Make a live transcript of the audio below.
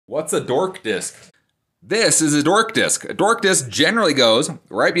What's a dork disc? This is a dork disc. A dork disc generally goes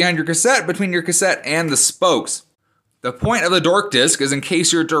right behind your cassette, between your cassette and the spokes. The point of the dork disc is in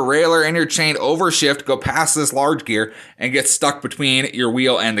case your derailleur and your chain overshift, go past this large gear, and get stuck between your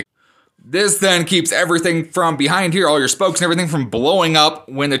wheel and the... This then keeps everything from behind here, all your spokes and everything, from blowing up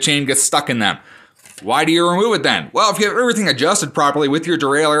when the chain gets stuck in them. Why do you remove it then? Well, if you have everything adjusted properly with your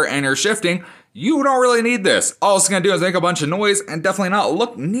derailleur and your shifting, you don't really need this. All it's going to do is make a bunch of noise and definitely not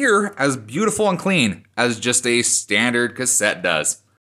look near as beautiful and clean as just a standard cassette does.